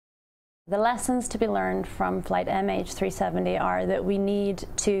The lessons to be learned from flight MH370 are that we need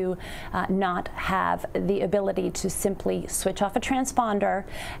to not have the ability to simply switch off a transponder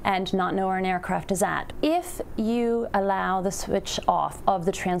and not know where an aircraft is at. If you allow the switch off of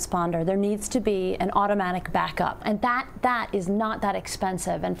the transponder, there needs to be an automatic backup, and that is not that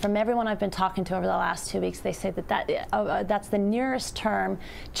expensive. And from everyone I've been talking to over the last 2 weeks, they say that's the nearest term,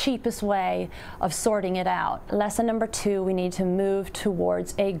 cheapest way of sorting it out. Lesson number 2, we need to move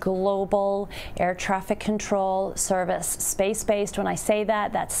towards a global air traffic control service, space-based. When I say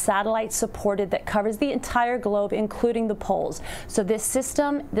that, that's satellite supported, that covers the entire globe, including the poles. So this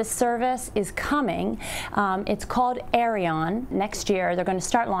system, this service is coming. It's called Aviation. Next year, they're going to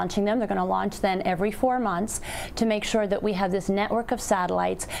start launching them. They're going to launch then every 4 months to make sure that we have this network of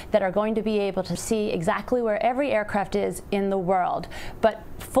satellites that are going to be able to see exactly where every aircraft is in the world. But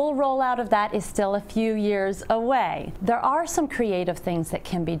full rollout of that is still a few years away. There are some creative things that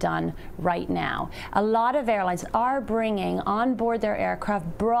can be done right now. A lot of airlines are bringing on board their aircraft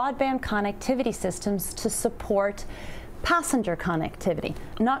broadband connectivity systems to support passenger connectivity,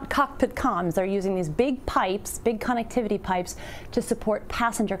 not cockpit comms. They're using these big pipes, big connectivity pipes, to support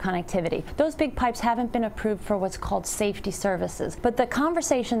passenger connectivity. Those big pipes haven't been approved for what's called safety services, but the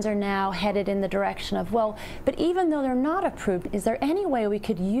conversations are now headed in the direction of, well, but even though they're not approved, is there any way we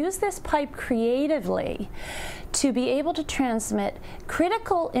could use this pipe creatively to be able to transmit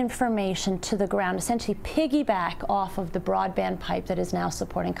critical information to the ground, essentially piggyback off of the broadband pipe that is now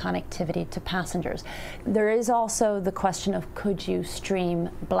supporting connectivity to passengers? There is also the question of, could you stream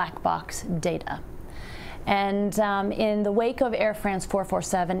black box data? And in the wake of Air France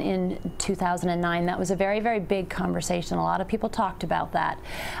 447 in 2009, that was a very, very big conversation. A lot of people talked about that.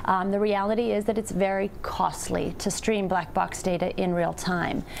 The reality is that it's very costly to stream black box data in real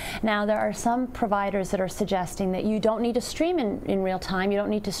time. Now, there are some providers that are suggesting that you don't need to stream in real time. You don't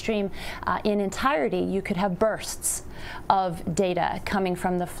need to stream in entirety. You could have bursts of data coming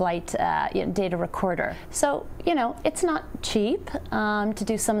from the flight data recorder. So, you know, it's not cheap to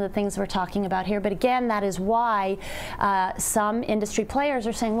do some of the things we're talking about here, but again, that is why some industry players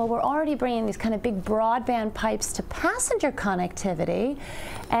are saying, well, we're already bringing these kind of big broadband pipes to passenger connectivity,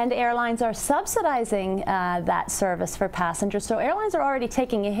 and airlines are subsidizing that service for passengers. So airlines are already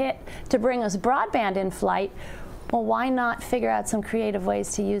taking a hit to bring us broadband in flight. Well, why not figure out some creative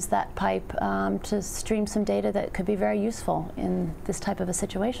ways to use that pipe to stream some data that could be very useful in this type of a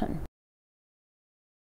situation?